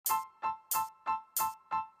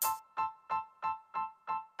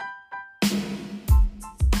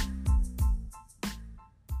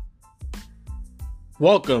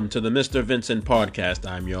Welcome to the Mr. Vincent podcast.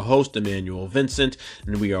 I'm your host, Emmanuel Vincent,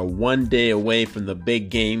 and we are one day away from the big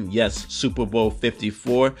game. Yes, Super Bowl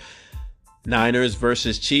 54, Niners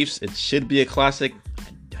versus Chiefs. It should be a classic.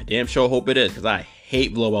 I damn sure hope it is, because I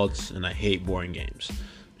hate blowouts and I hate boring games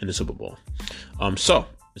in the Super Bowl. So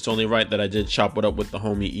it's only right that I did chop it up with the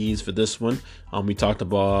homie Ease for this one. We talked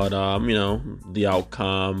about, the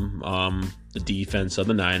outcome, the defense of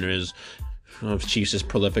the Niners, Chiefs'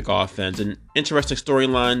 prolific offense, and interesting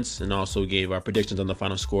storylines, and also gave our predictions on the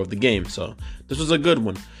final score of the game. So this was a good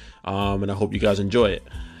one, and I hope you guys enjoy it.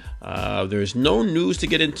 There's no news to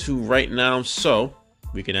get into right now, so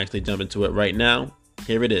we can actually jump into it right now.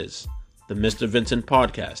 Here it is, the Mr. Vincent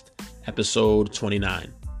Podcast, episode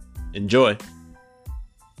 29. Enjoy.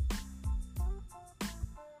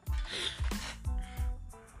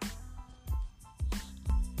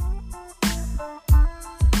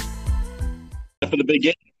 For the big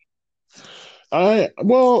game. I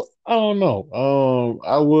don't know.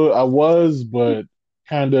 I was, but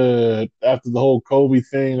kind of after the whole Kobe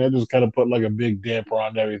thing, that just kind of put like a big damper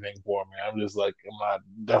on everything for me. I'm just like,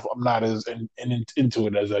 I'm not as into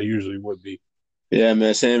it as I usually would be. Yeah,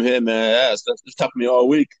 man, same here, man. Yeah, it's tough for me all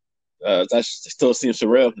week. That still seems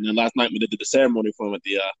surreal. And then last night when they did the ceremony for him at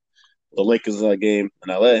the Lakers game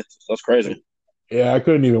in LA, that's crazy. Yeah, I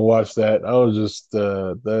couldn't even watch that. I was just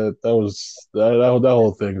that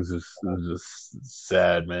whole thing is just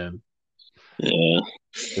sad, man. Yeah.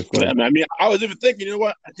 It's like, I mean, I was even thinking, you know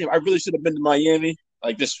what? I think I really should have been to Miami,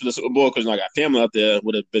 like this for the Super Bowl, because I got family out there.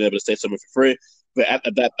 Would have been able to stay somewhere for free. But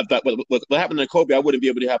what happened to Kobe, I wouldn't be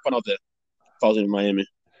able to have fun out there if I was in Miami.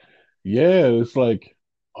 yeah, it's like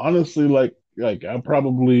honestly, like I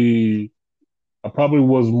probably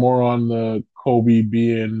was more on the Kobe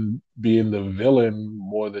being the villain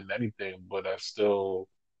more than anything, but I still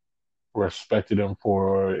respected him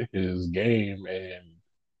for his game, and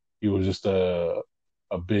he was just a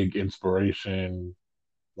big inspiration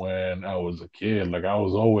when I was a kid. Like I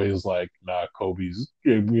was always like, nah,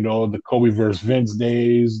 the Kobe versus Vince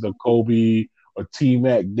days, the Kobe or T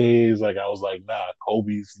Mac days. Like I was like, nah,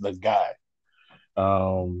 Kobe's the guy.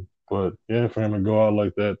 But yeah, for him to go out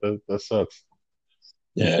like that sucks.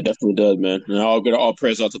 Yeah, it definitely does, man. And I'll get all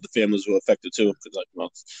prayers out to the families who are affected too,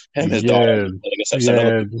 because him, his daughter, Yeah, like I said, seven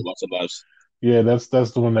other yeah, people who lost their lives. yeah. That's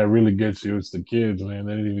the one that really gets you. It's the kids, man.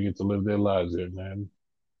 They didn't even get to live their lives yet, man.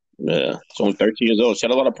 Yeah, she's only 13 years old. She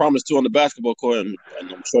had a lot of promise too on the basketball court, and I'm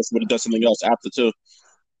sure she would have done something else after too.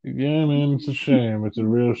 Yeah, man. It's a shame. It's a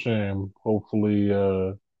real shame. Hopefully,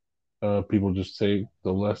 people just take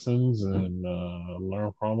the lessons and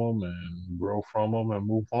learn from them and grow from them and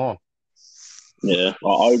move on. Yeah,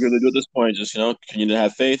 all you really do at this point is just continue to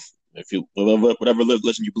have faith. If you whatever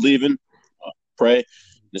religion you believe in, pray,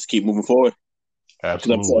 just keep moving forward. Because I'm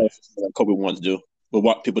sure Absolutely. that's what Kobe wants to do, but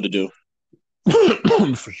want people to do.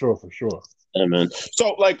 For sure, for sure. Yeah, man.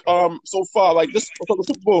 So so far, like this, so the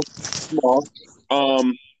Super Bowl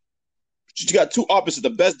tomorrow, you got two opposites, the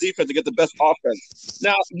best defense against the best offense.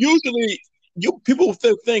 Now, usually, people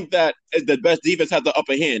think that the best defense has the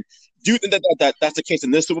upper hand. Do you think that's the case in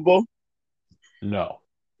this Super Bowl? No.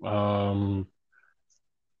 Um,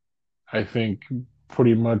 I think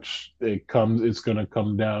pretty much it's gonna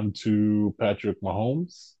come down to Patrick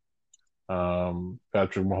Mahomes.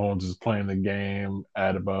 Patrick Mahomes is playing the game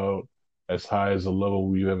at about as high as a level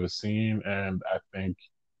we've ever seen, and I think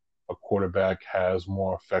a quarterback has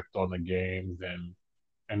more effect on the game than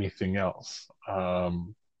anything else. I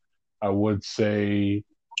would say,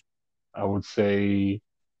 I would say,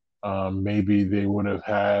 maybe they would have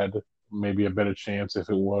had maybe a better chance if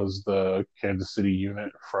it was the Kansas City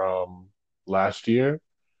unit from last year.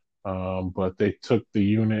 But they took the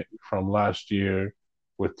unit from last year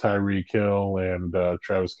with Tyreek Hill and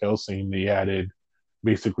Travis Kelce, and they added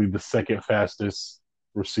basically the second fastest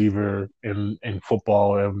receiver in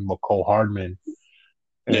football, and McCole Hardman.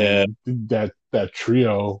 Yeah, And that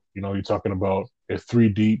trio, you're talking about they're three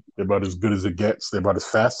deep. They're about as good as it gets. They're about as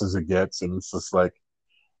fast as it gets, and it's just like,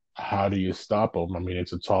 how do you stop them? I mean,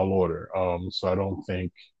 it's a tall order. So I don't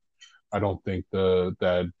think the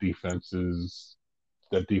that defenses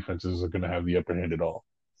are going to have the upper hand at all.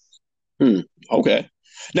 okay.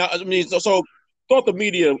 Now, I mean, so thought the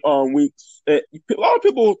media a lot of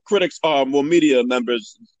people, critics, media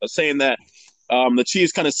members are saying that the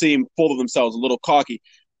Chiefs kind of seem full of themselves, a little cocky.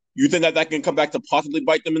 You think that can come back to possibly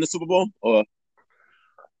bite them in the Super Bowl? Or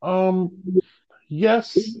Um,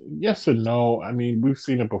 yes and no. I mean, we've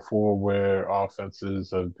seen it before where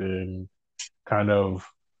offenses have been kind of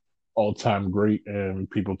all-time great, and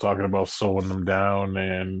people talking about slowing them down,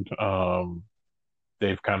 and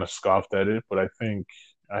they've kind of scoffed at it. But I think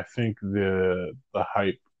I think the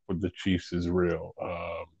hype with the Chiefs is real.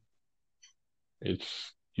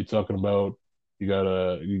 It's you're talking about you got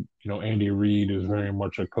Andy Reid is very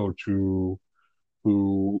much a coach who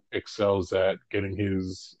excels at getting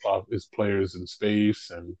his players in space,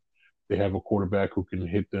 and they have a quarterback who can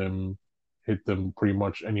hit them pretty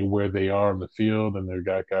much anywhere they are on the field, and they've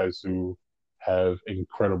got guys who have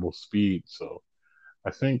incredible speed. So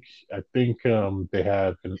I think they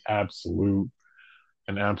have an absolute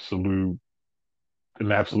an absolute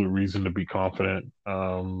reason to be confident.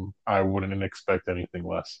 I wouldn't expect anything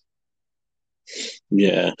less.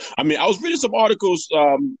 Yeah, I mean, I was reading some articles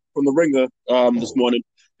from the Ringer this morning.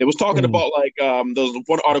 It was talking Mm, about like there was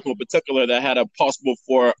one article in particular that had a possible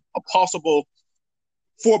four possible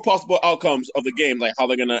outcomes of the game, like how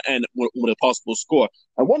they're gonna end with a possible score.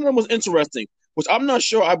 And one of them was interesting, which I'm not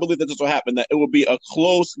sure I believe that this will happen. That it will be a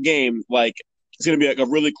close game, like it's gonna be like a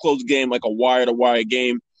really close game, like a wire to wire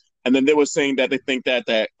game. And then they were saying that they think that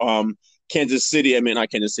Kansas City, I mean not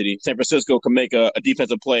Kansas City, San Francisco can make a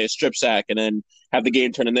defensive play, a strip sack, and then have the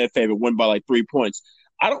game turn in their favor, win by like 3 points.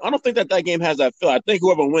 I don't think that game has that feel. I think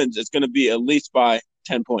whoever wins, it's going to be at least by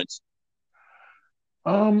 10 points.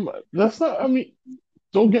 that's not. I mean,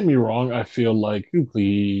 don't get me wrong. I feel like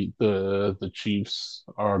the Chiefs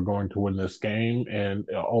are going to win this game, and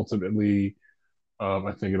ultimately,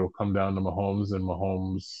 I think it'll come down to Mahomes, and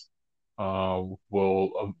Mahomes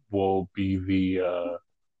will be the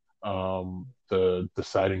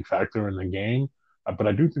deciding factor in the game. But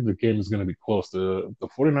I do think the game is going to be close. The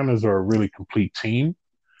 49ers are a really complete team.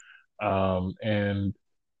 And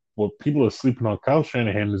what people are sleeping on, Kyle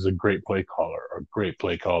Shanahan is a great play caller, a great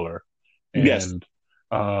play caller. Yes. And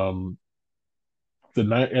um, the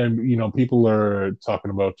night, and people are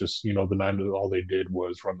talking about just the Niners. All they did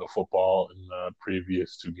was run the football in the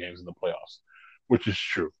previous two games in the playoffs, which is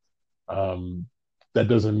true. Um, that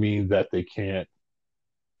doesn't mean that they can't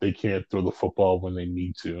throw the football when they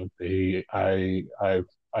need to. I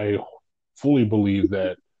fully believe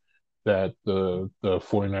that the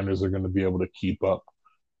 49ers are going to be able to keep up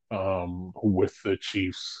with the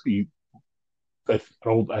Chiefs. I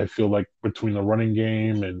feel like between the running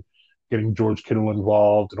game and getting George Kittle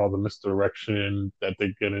involved and all the misdirection that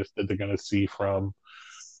they're gonna see from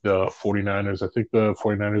the 49ers, I think the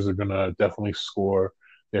 49ers are gonna definitely score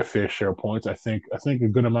their fair share of points. I think a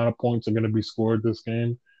good amount of points are gonna be scored this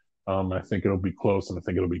game. I think it'll be close, and I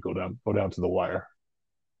think it'll be go down to the wire.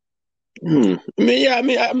 I mean, yeah.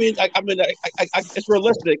 It's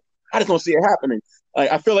realistic. I just don't see it happening.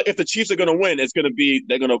 Like, I feel like if the Chiefs are going to win, they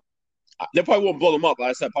probably won't blow them up.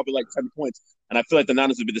 Like I said, probably like 10 points, and I feel like the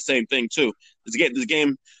Niners would be the same thing too. This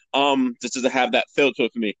game, just doesn't have that feel to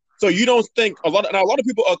it for me. So you don't think a lot of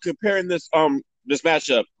people are comparing this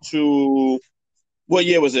matchup to what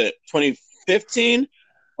year was it? 2015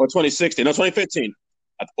 or 2016? No, 2015.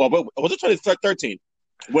 Or was it 2013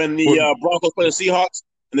 when the Well, Broncos played the Seahawks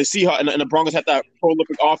and the Broncos had that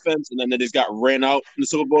prolific offense and then they just got ran out in the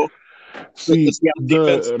Super Bowl. The see Seattle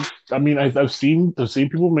defense. the I mean I've seen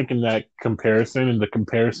people making that comparison, and the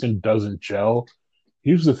comparison doesn't gel.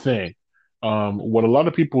 Here's the thing. What a lot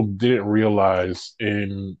of people didn't realize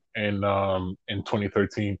in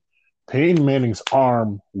 2013, Peyton Manning's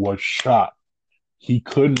arm was shot. He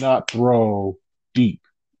could not throw deep.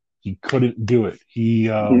 He couldn't do it.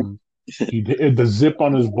 The zip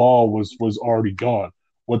on his ball was already gone.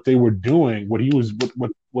 What they were doing,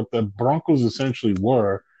 what the Broncos essentially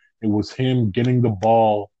were, it was him getting the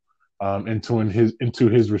ball into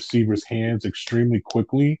his receiver's hands extremely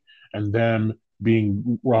quickly, and then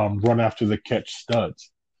being run after the catch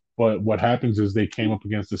studs. But what happens is they came up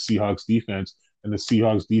against the Seahawks defense, and the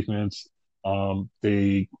Seahawks defense,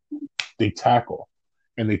 they tackle,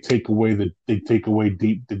 and they take away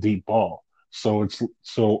the deep ball. So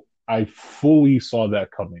I fully saw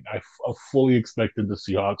that coming. I fully expected the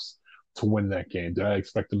Seahawks to win that game. Did I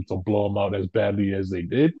expect them to blow them out as badly as they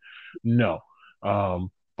did? No.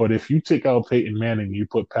 But if you take out Peyton Manning, you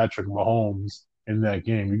put Patrick Mahomes in that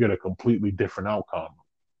game, you get a completely different outcome.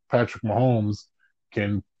 Patrick Mahomes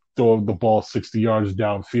can throw the ball 60 yards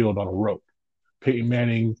downfield on a rope. Peyton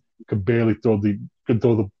Manning could barely throw the could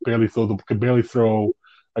throw the barely throw the could barely throw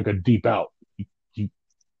like a deep out. You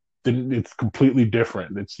didn't. It's completely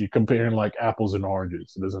different. It's you're comparing like apples and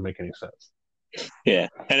oranges. It doesn't make any sense. Yeah,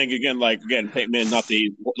 and again, Peyton Manning not the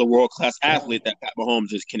world class athlete that Pat Mahomes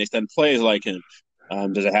just can extend plays like him.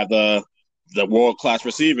 Does it have the world class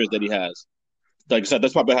receivers that he has? Like I said,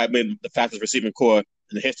 that's probably how it made the fastest receiving core in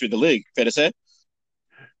the history of the league. Fair to say?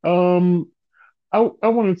 Um, I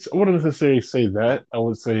wouldn't necessarily say that. I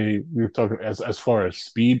would say we were talking as far as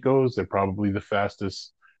speed goes. They're probably the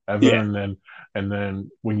fastest ever. Yeah. And then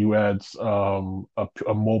when you add a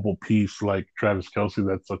mobile piece like Travis Kelce,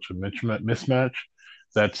 that's such a mismatch.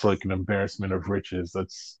 That's like an embarrassment of riches.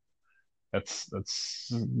 That's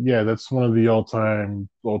yeah, that's one of the all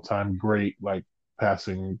time great like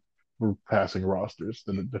passing passing rosters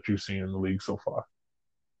that you've seen in the league so far.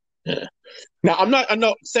 Yeah. Now I'm not. I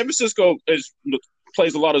know San Francisco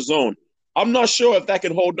plays a lot of zone. I'm not sure if that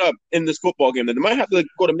can hold up in this football game. They might have to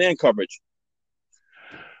go to man coverage.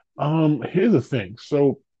 Here's the thing.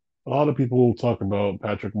 So a lot of people talk about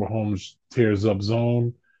Patrick Mahomes tears up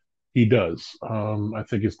zone. He does. I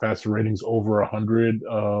think his passer rating's over 100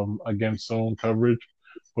 against zone coverage.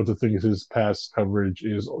 But the thing is, his pass coverage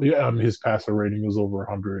is his passer rating is over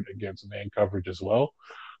 100 against man coverage as well.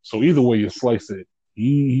 So either way you slice it,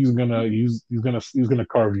 he's gonna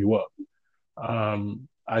carve you up.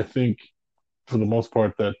 I think for the most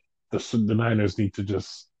part that the Niners need to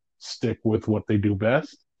just stick with what they do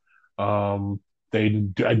best. Um,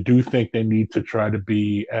 I do think they need to try to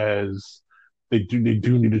be as they do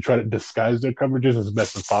need to try to disguise their coverages as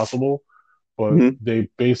best as possible. But Mm-hmm. they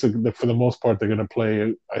basically, for the most part, they're going to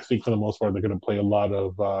play. I think for the most part, they're going to play a lot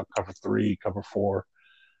of cover three, cover four.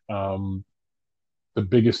 Um, the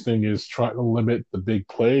biggest thing is trying to limit the big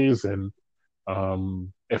plays, and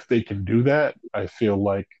if they can do that, I feel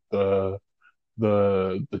like the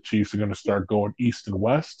Chiefs are going to start going east and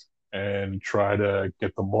west and try to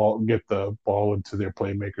get the ball into their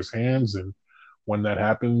playmakers' hands. And when that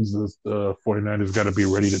happens, the 49ers got to be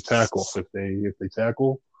ready to tackle. If they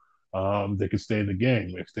tackle, they can stay in the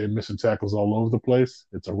game. If they're missing tackles all over the place,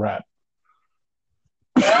 it's a wrap.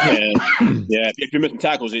 Yeah, yeah. If you're missing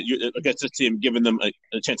tackles, against this team, giving them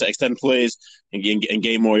a chance to extend plays and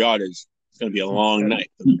gain more yardage. It's going to be a long night.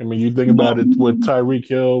 I mean, you think about it with Tyreek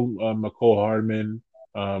Hill, McCole Hardman.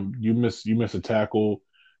 You miss a tackle.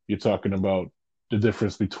 You're talking about the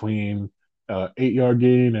difference between 8 yard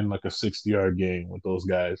gain and like a 60 yard gain with those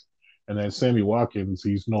guys. And then Sammy Watkins,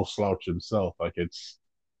 he's no slouch himself. Like it's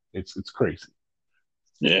crazy.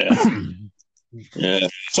 Yeah, yeah.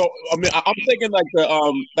 So I mean, I'm thinking like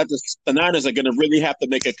the Niners are going to really have to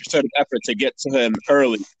make a concerted effort to get to him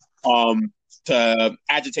early, to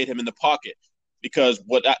agitate him in the pocket, because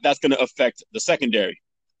that's going to affect the secondary.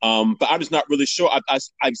 But I'm just not really sure.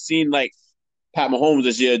 I've seen like Pat Mahomes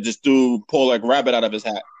this year just pull like rabbit out of his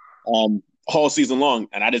hat, all season long,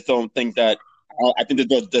 and I just don't think that. I think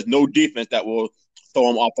that there's no defense that will throw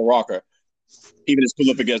him off the rocker, even as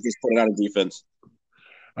Philip against this 49 defense.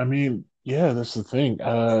 I mean, yeah, that's the thing.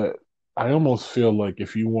 I almost feel like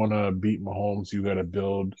if you want to beat Mahomes, you got to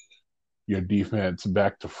build your defense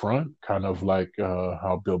back to front, kind of like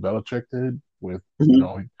how Bill Belichick did with,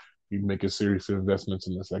 Mm-hmm. he make a series of investments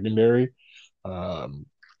in the secondary. Um,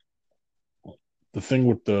 the thing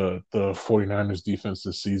with the 49ers defense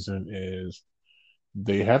this season is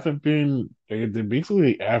they're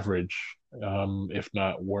basically average, if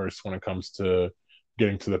not worse, when it comes to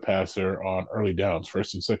getting to the passer on early downs.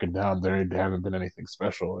 First and second down, they haven't been anything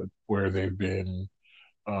special. Where they've been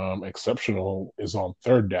exceptional is on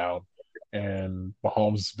third down, and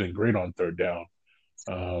Mahomes has been great on third down,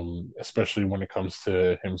 especially when it comes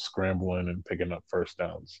to him scrambling and picking up first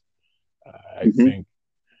downs. I Mm-hmm. think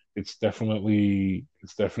it's definitely.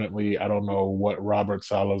 I don't know what Robert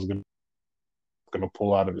Saleh is going to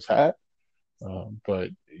pull out of his hat, but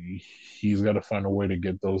he's got to find a way to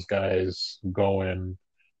get those guys going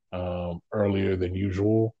earlier than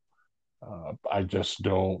usual. I just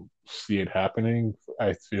don't see it happening.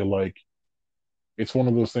 I feel like it's one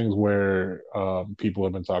of those things where people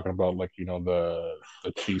have been talking about, like, the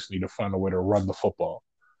Chiefs need to find a way to run the football,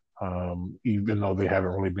 even though they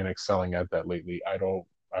haven't really been excelling at that lately. I don't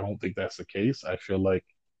think that's the case. I feel like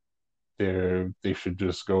they should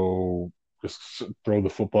just throw the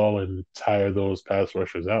football and tire those pass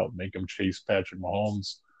rushers out, make them chase Patrick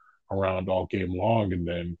Mahomes around all game long, and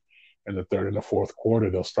then in the third and the fourth quarter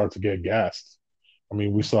they'll start to get gassed. I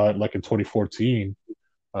mean, we saw it like in 2014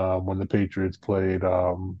 when the Patriots played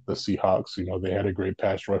the Seahawks. They had a great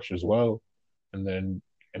pass rush as well, and then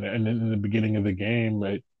and in the beginning of the game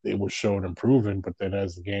it was showing improving, but then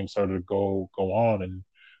as the game started to go on and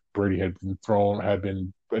Brady had been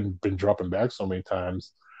dropping back so many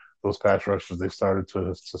times, those pass rushes they started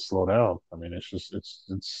to slow down. I mean,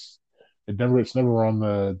 it's never on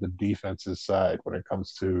the defense's side when it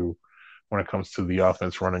comes to the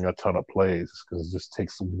offense running a ton of plays, because it just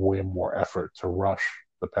takes way more effort to rush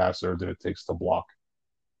the passer than it takes to block.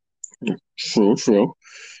 True, true.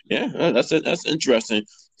 Yeah, that's it. That's interesting.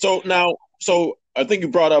 So I think you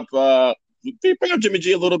brought up you bring up Jimmy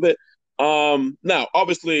G a little bit. Now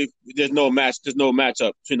obviously there's no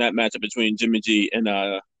matchup between Jimmy G and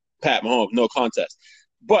Pat Mahomes, no contest.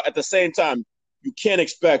 But at the same time, you can't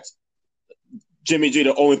expect Jimmy G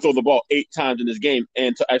to only throw the ball 8 times in this game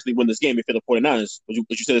and to actually win this game if you're the 49ers. Would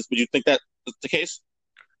you think that's the case?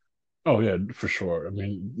 Oh yeah, for sure. I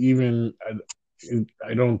mean,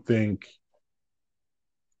 I don't think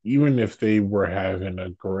even if they were having a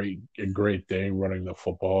great day running the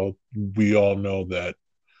football, we all know that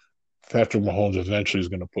Patrick Mahomes eventually is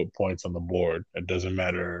going to put points on the board. It doesn't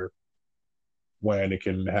matter when it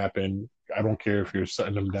can happen. I don't care if you're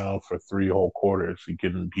setting him down for 3 whole quarters. He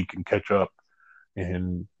can catch up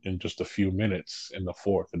in just a few minutes in the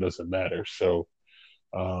fourth. It doesn't matter. So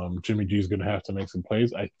Jimmy G is going to have to make some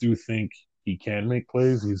plays. I do think he can make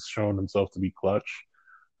plays. He's shown himself to be clutch.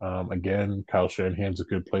 Again, Kyle Shanahan's a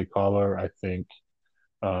good play caller. I think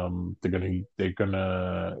they're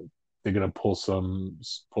gonna pull some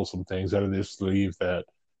things out of their sleeve that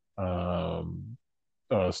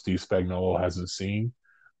Steve Spagnuolo hasn't seen.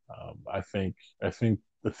 I think the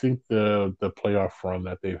playoff run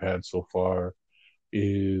that they've had so far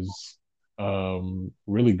is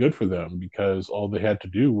really good for them because all they had to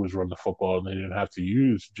do was run the football and they didn't have to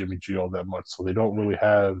use Jimmy G all that much. So they don't really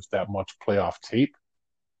have that much playoff tape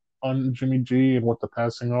on Jimmy G and what the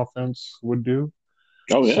passing offense would do.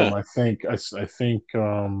 Oh yeah. So I think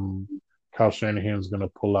Kyle Shanahan's going to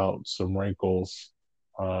pull out some wrinkles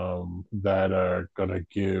that's going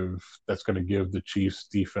to give the Chiefs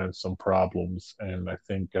defense some problems, and I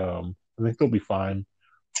think they'll be fine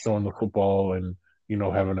throwing the football and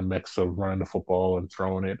having a mix of running the football and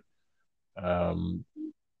throwing it. Um,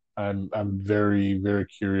 I'm very very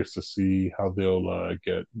curious to see how they'll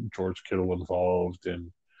get George Kittle involved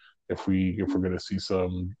and if we're going to see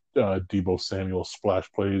some Debo Samuel splash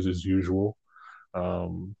plays as usual.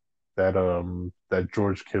 Um, that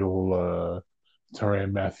George Kittle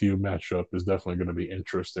Tyrann Mathieu matchup is definitely going to be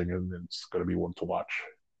interesting, and it's going to be one to watch.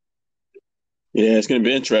 Yeah, it's going to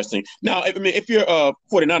be interesting. Now, if you're a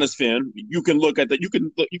 49ers fan, you can look at that. You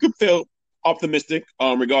can feel optimistic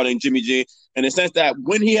regarding Jimmy G in the sense that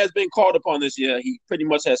when he has been called upon this year, he pretty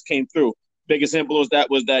much has came through. Big example was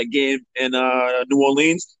that game in New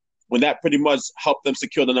Orleans when that pretty much helped them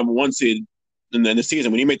secure the number 1 seed in the season.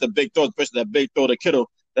 When he made the big throw, especially that big throw to Kittle,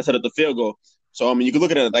 that set up the field goal. So I mean, you can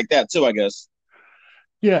look at it like that too, I guess.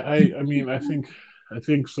 Yeah, I mean, I think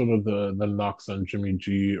some of the knocks on Jimmy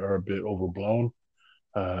G are a bit overblown.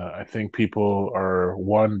 I think people are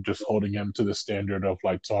just holding him to the standard of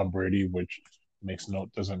like Tom Brady, which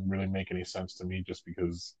doesn't really make any sense to me, just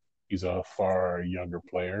because he's a far younger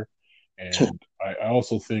player. And I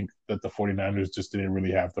also think that the 49ers just didn't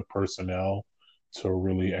really have the personnel to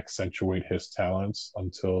really accentuate his talents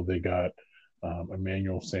until they got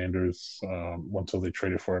Emmanuel Sanders, until they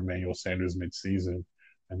traded for Emmanuel Sanders midseason.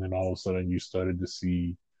 And then all of a sudden you started to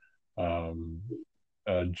see um,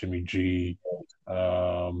 Jimmy G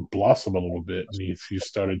blossom a little bit, and he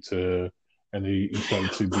started to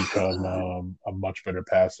become a much better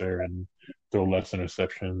passer and throw less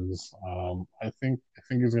interceptions. I think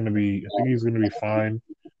he's gonna be fine.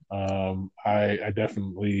 I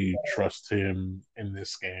definitely trust him in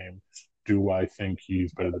this game. Do I think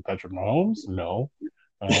he's better than Patrick Mahomes? No.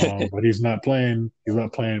 But he's not playing. He's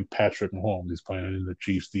not playing Patrick Mahomes. He's playing in the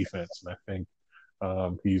Chiefs defense, and I think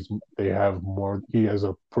he has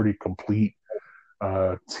a pretty complete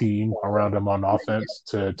team around him on offense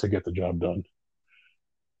to get the job done.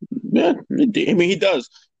 Yeah, I mean he does.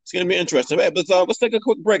 It's going to be interesting. Hey, but let's take a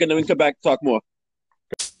quick break and then we can come back and talk more.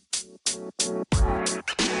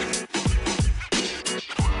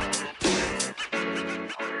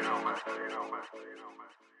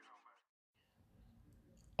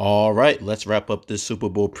 All right, let's wrap up this Super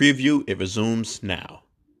Bowl preview. It resumes now.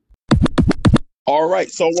 All right,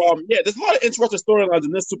 so yeah, there's a lot of interesting storylines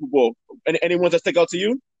in this Super Bowl. Any ones that stick out to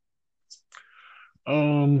you?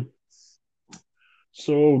 Um,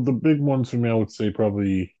 so the big ones for me, I would say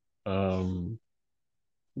probably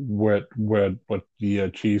what the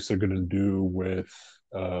Chiefs are going to do with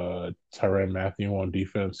Tyrann Mathieu on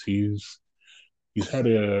defense. He's had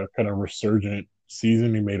a kind of resurgent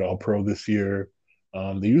season. He made All Pro this year.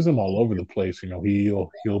 They use him all over the place. He'll be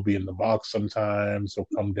in the box sometimes. He'll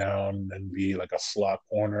come down and be like a slot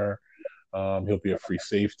corner. He'll be a free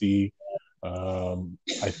safety. I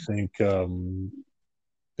think I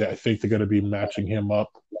think they're going to be matching him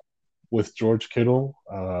up with George Kittle.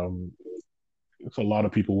 So a lot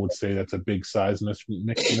of people would say that's a big size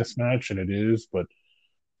mismatch, and it is. But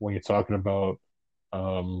when you're talking about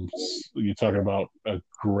a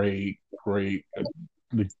great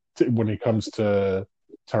when it comes to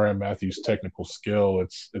Tyrann Mathieu's technical skill,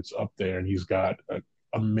 it's up there, and he's got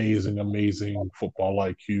amazing football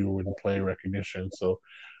IQ and play recognition. So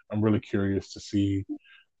I'm really curious to see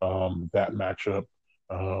that matchup,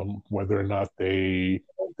 whether or not they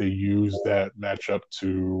use that matchup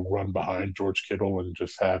to run behind George Kittle and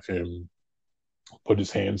just have him put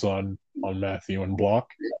his hands on Matthew and block.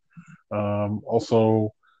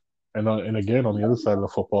 Also, and again on the other side of the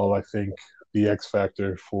football, I think the X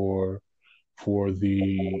factor for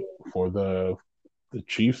the for the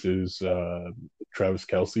Chiefs is Travis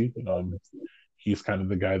Kelce. He's kind of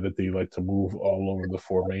the guy that they like to move all over the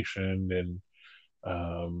formation, and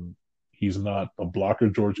he's not the blocker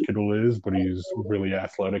George Kittle is, but he's really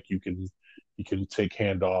athletic. He can take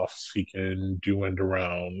handoffs. He can do end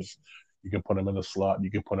arounds. You can put him in the slot.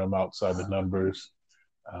 You can put him outside the numbers.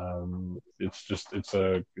 It's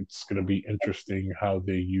going to be interesting how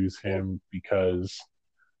they use him because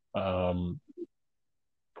the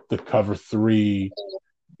cover three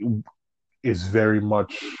is very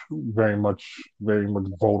much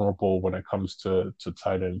vulnerable when it comes to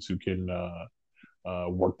tight ends who can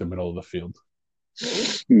work the middle of the field.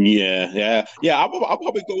 Yeah. I'll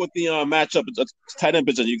probably go with the matchup. It's tight end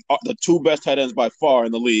position. The two best tight ends by far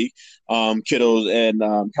in the league, Kittles and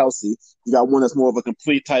Kelce. You got one that's more of a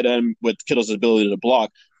complete tight end with Kittle's ability to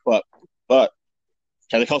block, but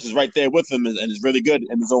Kelce's right there with him and is really good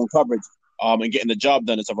in his own coverage. And getting the job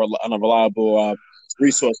done. It's a reliable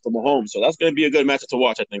resource for Mahomes. So that's going to be a good matchup to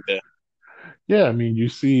watch, I think, there. Yeah, I mean,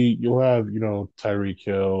 you'll have, Tyreek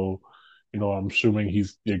Hill. I'm assuming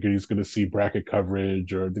he's going to see bracket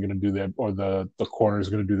coverage, or they're going to do that, or the corner is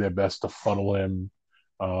going to do their best to funnel him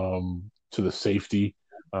to the safety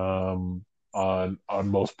on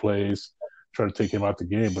most plays, try to take him out the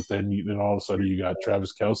game. But then all of a sudden you got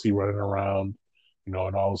Travis Kelce running around, and all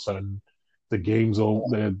of a sudden the game's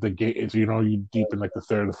over. The game is, you deep in like the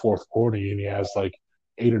third or fourth quarter, and he has like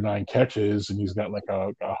 8 or 9 catches, and he's got like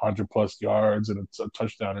 100+ yards and a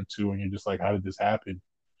touchdown or two, and you're just like, how did this happen?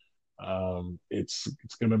 It's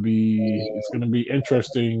gonna be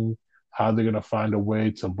interesting how they're gonna find a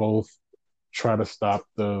way to both try to stop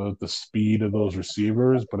the speed of those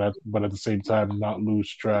receivers, but at the same time not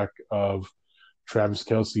lose track of Travis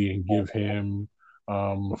Kelce and give him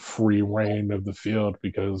free reign of the field,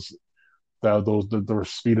 because the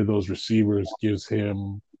speed of those receivers gives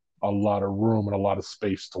him a lot of room and a lot of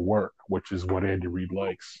space to work, which is what Andy Reid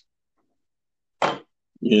likes.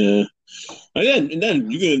 Yeah. And then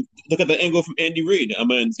you can look at the angle from Andy Reid. I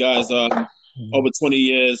mean, this guy's over 20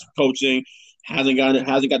 years coaching, hasn't got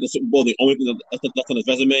the Super Bowl. The only thing that's on his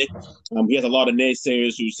resume. He has a lot of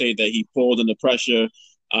naysayers who say that he falls under pressure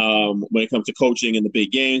when it comes to coaching in the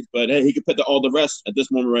big games. But hey, he could put all the rest at this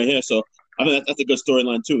moment right here. So I think that's a good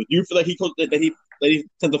storyline too. Do you feel like that he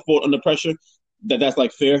tends to fall under pressure? That's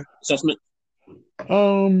like fair assessment.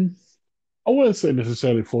 I wouldn't say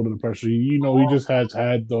necessarily fall under pressure. He just has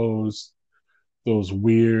had those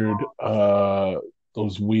weird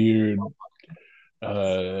those weird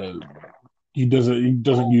he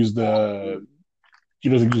doesn't use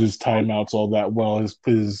his timeouts all that well.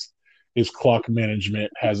 His clock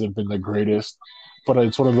management hasn't been the greatest, but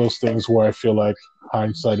it's one of those things where I feel like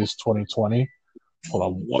hindsight is 2020. Hold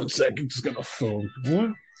on one second, just gonna phone. What?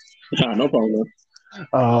 Yeah, no problem.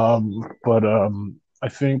 But I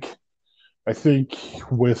think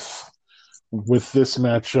with this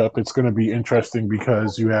matchup, it's going to be interesting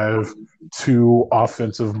because you have two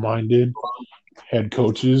offensive-minded head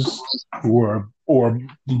coaches who are, or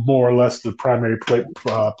more or less, the primary play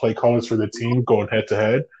callers for the team going head to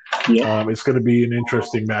head. Yeah. It's going to be an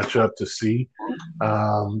interesting matchup to see.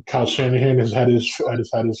 Kyle Shanahan has had his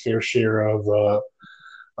fair share of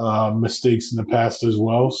mistakes in the past as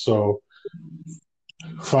well. So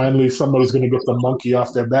finally, somebody's going to get the monkey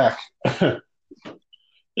off their back.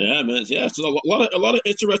 Yeah, man. Yeah, so a lot of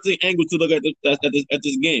interesting angles to look at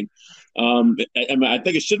this game. I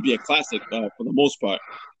think it should be a classic for the most part.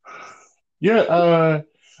 Yeah,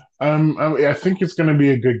 I think it's going to be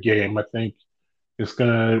a good game. I think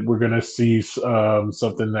we're gonna see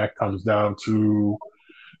something that comes down to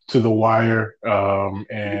the wire,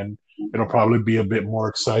 and it'll probably be a bit more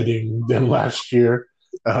exciting than last year,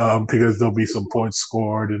 because there'll be some points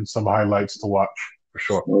scored and some highlights to watch for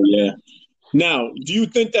sure. Oh yeah. Now, do you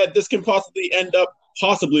think that this can possibly end up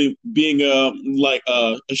being a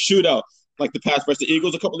shootout like the Pats versus the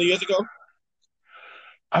Eagles a couple of years ago?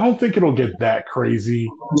 I don't think it'll get that crazy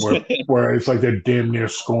where it's like they're damn near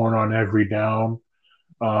scoring on every down.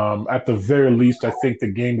 At the very least, I think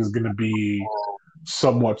the game is going to be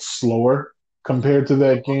somewhat slower compared to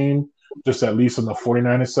that game. Just at least on the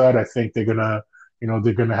 49ers side, I think they're gonna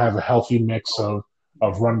have a healthy mix of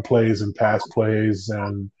run plays and pass plays,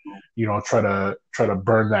 and try to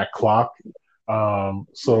burn that clock.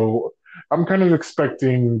 So I'm kind of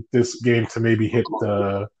expecting this game to maybe hit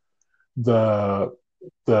the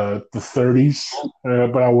the 30s,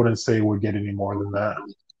 but I wouldn't say we'll get any more than that.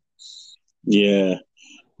 Yeah.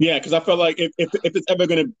 Yeah, because I feel like if it's ever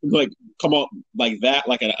gonna like come out like that,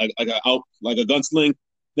 like a gunsling,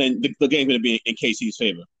 then the game's gonna be in KC's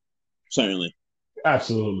favor, certainly.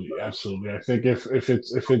 Absolutely, absolutely. I think if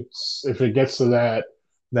it gets to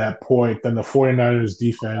that point, then the 49ers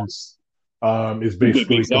defense is It's gonna be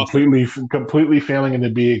basically exhausted. completely failing and to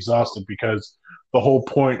be exhausted because the whole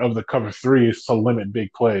point of the cover three is to limit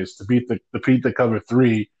big plays. To beat the cover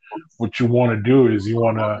three, what you want to do is you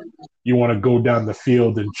want to go down the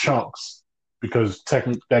field in chunks because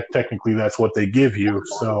technically that's what they give you.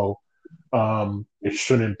 So it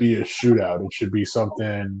shouldn't be a shootout. It should be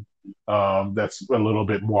something that's a little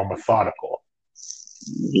bit more methodical.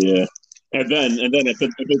 Yeah. And then if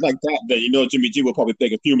it's like that, then Jimmy G will probably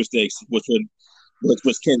make a few mistakes, which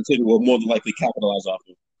Kansas City will more than likely capitalize off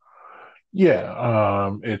of.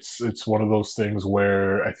 Yeah, it's one of those things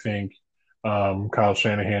where I think Kyle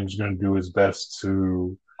Shanahan is going to do his best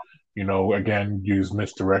to, again, use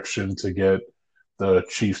misdirection to get the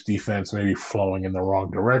Chiefs defense maybe flowing in the wrong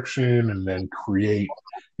direction and then create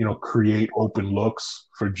open looks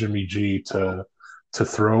for Jimmy G to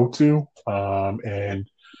throw to. And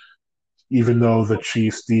even though the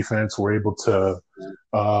Chiefs defense were able to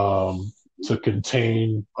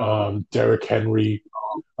contain Derrick Henry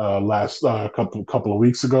last couple of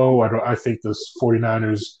weeks ago, I think this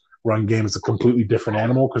 49ers run game is a completely different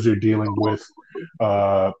animal because you're dealing with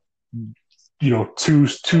uh, two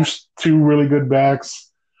really good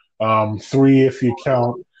backs, three if you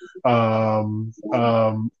count all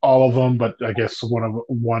of them, but I guess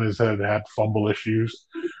one has had fumble issues.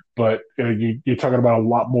 But you're talking about a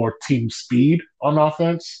lot more team speed on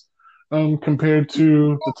offense compared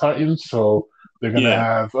to the Titans, so they're going to Yeah.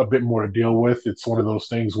 have a bit more to deal with. It's one of those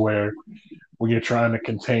things where when you're trying to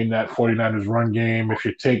contain that 49ers run game, if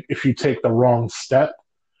you take the wrong step,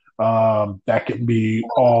 that can be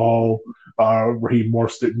all Raheem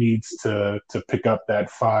Mostert needs to pick up that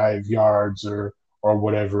 5 yards or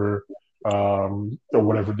whatever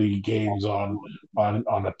the gains on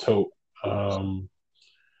a tote.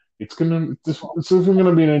 This is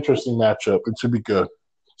gonna be an interesting matchup. It should be good.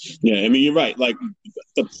 Yeah, I mean you're right. Like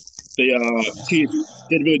the Chiefs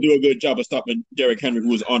did really do a good job of stopping Derrick Henry, who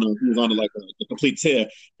was on a complete tear.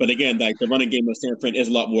 But again, like the running game of San Fran is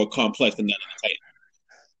a lot more complex than that in the Titans.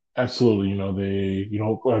 Absolutely,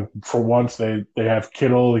 for once they have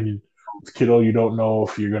Kittle, and with Kittle, you don't know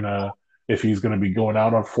if he's gonna be going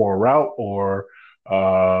out for a route or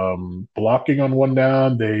blocking on one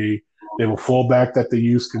down. They have a fullback that they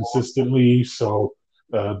use consistently, so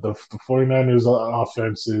the 49ers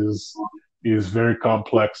offense is very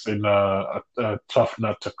complex and a tough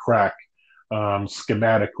nut to crack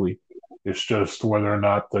schematically. It's just whether or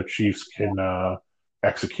not the Chiefs can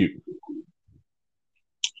execute.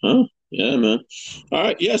 Huh? Yeah, man. All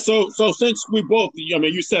right. Yeah. So since we both, I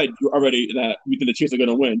mean, you said already that you think the Chiefs are going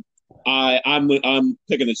to win. I'm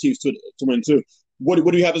picking the Chiefs to win too. What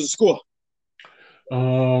do you have as a score?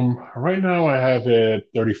 Right now I have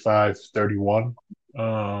it 35-31.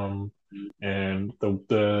 And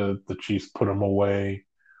the Chiefs put them away.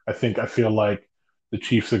 I feel like the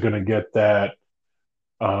Chiefs are going to get that,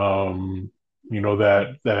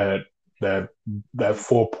 that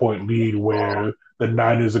 4 point lead where the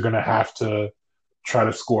Niners are going to have to try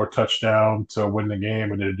to score a touchdown to win the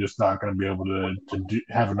game, and they're just not going to be able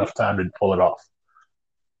have enough time to pull it off.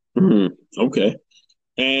 Okay.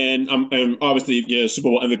 And obviously, yeah, Super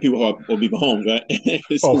Bowl MVP will be Mahomes, right?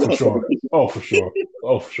 Oh, for sure. Oh, for sure.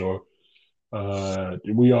 Oh, for sure.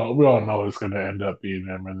 We all know it's going to end up being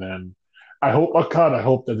them, and then I hope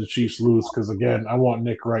that the Chiefs lose because again, I want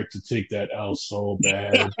Nick Wright to take that L so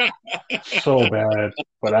bad, so bad.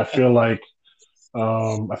 But I feel like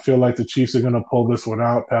the Chiefs are going to pull this one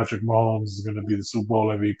out. Patrick Mahomes is going to be the Super Bowl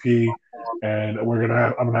MVP, and I'm going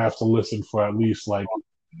to have to listen for at least like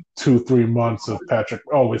 2-3 months of Patrick.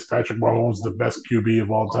 Oh, is Patrick Mahomes the best QB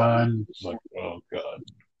of all time? It's like, oh god.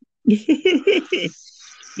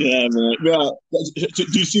 Yeah, man. Yeah. Do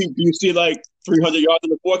you see like 300 yards in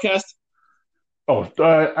the forecast? Oh,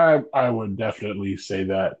 I would definitely say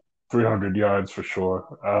that 300 yards for sure.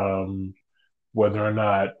 Whether or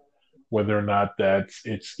not that's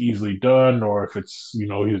it's easily done or if it's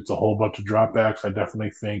a whole bunch of dropbacks, I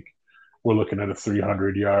definitely think we're looking at a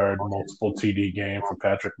 300-yard multiple TD game for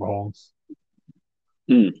Patrick Mahomes.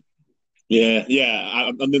 Yeah,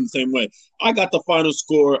 I'm in the same way. I got the final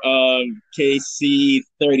score of KC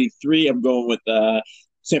 33. I'm going with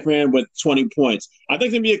San Fran with 20 points. I think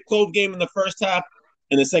it's gonna be a close game in the first half,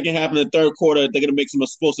 in the second half and the third quarter, they're going to make some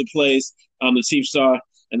explosive plays. The Chiefs are,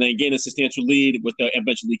 and then gain a substantial lead, which they'll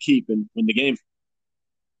eventually keep and win the game.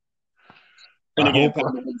 And again,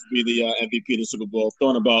 Patrick Mahomes will be the MVP of the Super Bowl.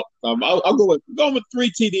 Throwing about, I'll go with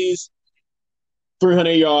 3 TDs,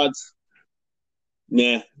 300 yards.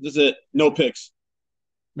 Nah, that's it. No picks.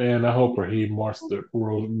 Man, I hope Raheem Mostert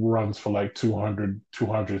runs for like 200,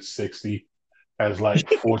 260, has like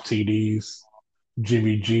 4 TDs.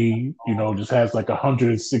 Jimmy G, just has like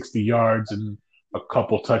 160 yards and a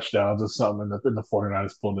couple touchdowns or something, and the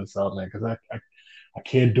 49ers pull this out, man, because I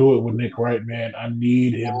can't do it with Nick Wright, man. I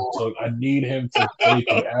need him to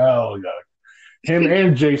take an L. Him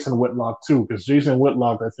and Jason Whitlock too, because Jason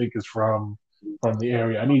Whitlock I think is from the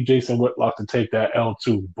area. I need Jason Whitlock to take that L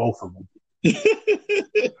too, both of them.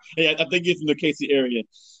 Yeah, I think he's from the KC area.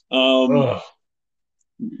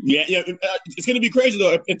 Yeah, it's going to be crazy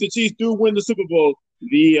though if the Chiefs do win the Super Bowl.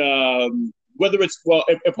 Whether it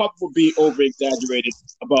probably will be over exaggerated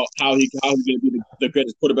about how he's going to be the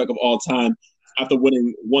greatest quarterback of all time after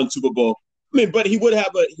winning one Super Bowl. I mean, but he would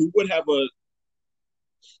have a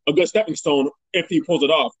good stepping stone if he pulls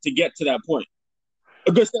it off to get to that point.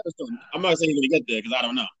 A good stepping stone. I'm not saying he's going to get there because I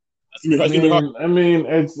don't know. I mean,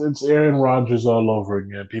 it's Aaron Rodgers all over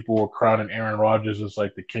again. People were crowning Aaron Rodgers as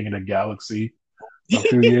like the king of the galaxy a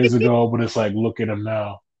few years ago, but it's like, look at him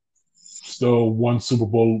now. Still one Super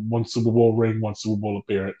Bowl ring, one Super Bowl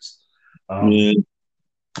appearance. I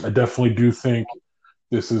definitely do think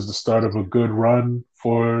this is the start of a good run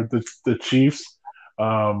for the Chiefs.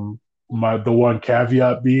 The one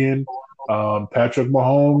caveat being, Patrick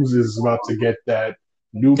Mahomes is about to get that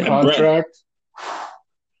new contract,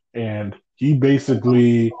 and he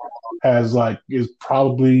basically is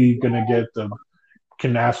probably gonna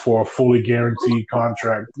can ask for a fully guaranteed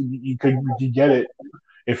contract. You could get it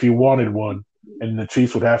if he wanted one, and the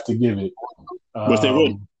Chiefs would have to give it. Which they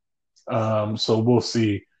would. So we'll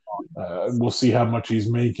see. We'll see how much he's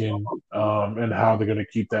making and how they're going to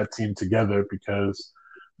keep that team together, because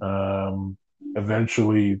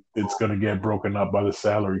eventually it's going to get broken up by the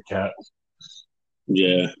salary cap.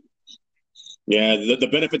 Yeah. The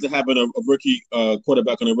benefits of having a rookie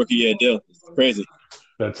quarterback on a rookie year deal is crazy.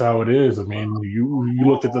 That's how it is. I mean, you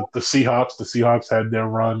look at the Seahawks. The Seahawks had their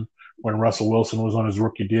run when Russell Wilson was on his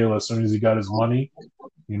rookie deal. As soon as he got his money,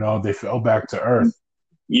 they fell back to earth.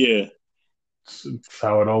 Yeah. It's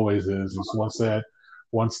how it always is. It's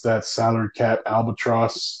once that salary cap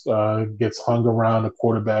albatross gets hung around a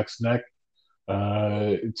quarterback's neck,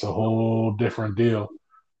 it's a whole different deal.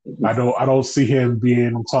 I don't see him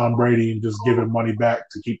being Tom Brady and just giving money back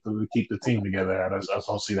to keep the team together. I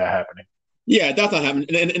don't see that happening. Yeah, that's not happening.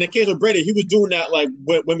 And in the case of Brady, he was doing that like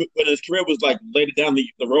when his career was like later down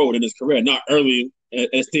the road in his career, not early at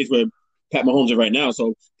a stage where Pat Mahomes is right now.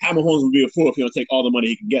 So Pat Mahomes would be a fool if he don't take all the money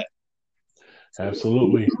he can get.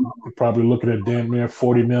 Absolutely. You're probably looking at damn near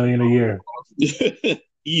 $40 million a year.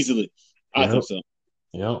 Easily. I think so.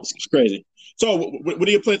 Yeah. It's crazy. So what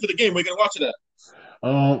are you playing for the game? Where are you going to watch it at?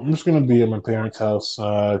 I'm just going to be at my parents' house,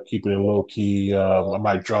 keeping it low key. I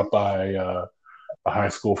might drop by a high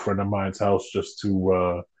school friend of mine's house just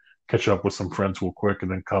to catch up with some friends real quick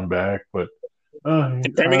and then come back. But in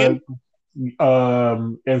Birmingham?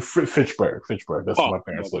 In Fitchburg. That's where my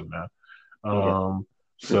parents live now.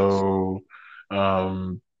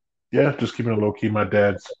 Yeah, just keeping it low key. My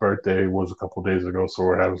dad's birthday was a couple of days ago, so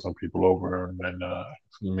we're having some people over and then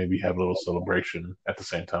maybe have a little celebration at the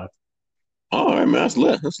same time. All right, man, that's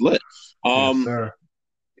lit. Yes, sir.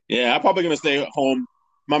 Yeah, I'm probably gonna stay home.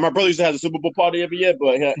 My brother used to have a Super Bowl party every year,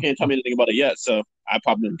 but he can't tell me anything about it yet. So I'm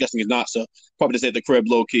guessing he's not. So probably just stay at the crib,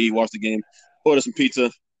 low key, watch the game, order some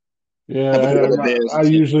pizza. Yeah, I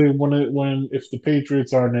usually if the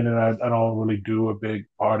Patriots aren't in it, I don't really do a big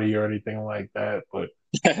party or anything like that. But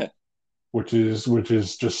which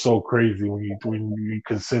is just so crazy when you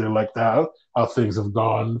consider like how things have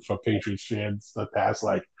gone for Patriots fans the past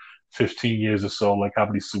like 15 years or so, like how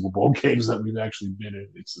many Super Bowl games that we've actually been in.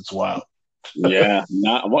 It's wild. Yeah,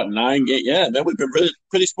 9 games. Yeah, man, we've been really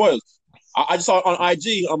pretty spoiled. I just saw on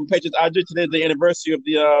IG, Patriots IG today, the anniversary of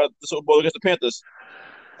the Super Bowl against the Panthers.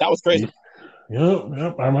 That was crazy.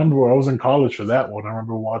 Yep. I remember I was in college for that one. I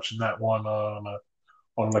remember watching that one on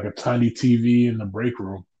like a tiny TV in the break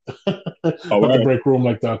room. The break room,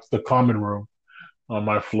 like the common room on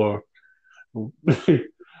my floor.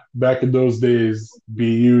 Back in those days,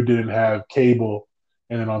 BU didn't have cable,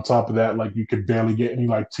 and then on top of that, like you could barely get any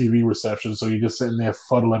like TV reception, so you're just sitting there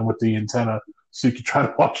fuddling with the antenna so you could try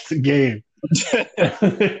to watch the game.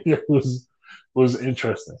 It was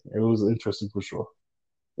interesting. It was interesting for sure.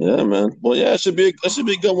 Yeah, man. Well, yeah, it should be a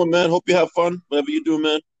good one, man. Hope you have fun, whatever you do,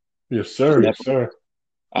 man. Yes, sir. Yes, sir.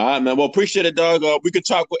 All right, man. Well, appreciate it, dog. We could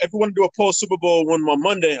talk. If we want to do a post Super Bowl one on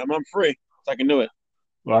Monday, I'm free, so I can do it.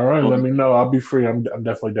 All right, let me know. I'll be free. I'm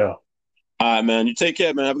definitely down. All right, man. You take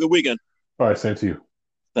care, man. Have a good weekend. All right, same to you.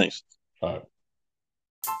 Thanks. All right.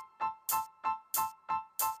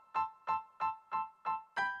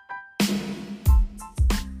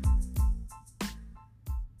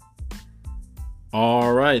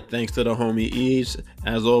 All right. Thanks to the homie Eves.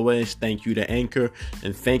 As always, thank you to Anchor,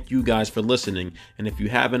 and thank you guys for listening. And if you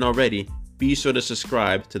haven't already, be sure to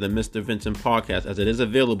subscribe to the Mr. Vincent podcast, as it is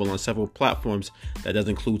available on several platforms. That does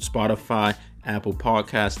include Spotify, Apple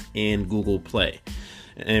Podcasts, and Google Play.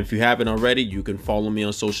 And if you haven't already, you can follow me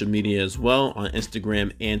on social media as well, on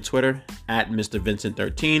Instagram and Twitter at Mr. Vincent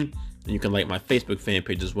 13. And you can like my Facebook fan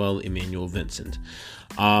page as well, Emmanuel Vincent.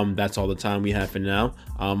 That's all the time we have for now.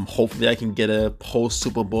 Hopefully I can get a post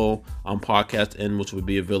Super Bowl podcast in, which will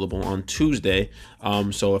be available on Tuesday.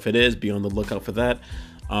 So if it is, be on the lookout for that.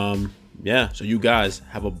 So you guys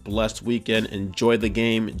have a blessed weekend. Enjoy the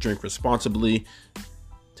game. Drink responsibly.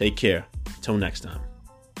 Take care. Till next time.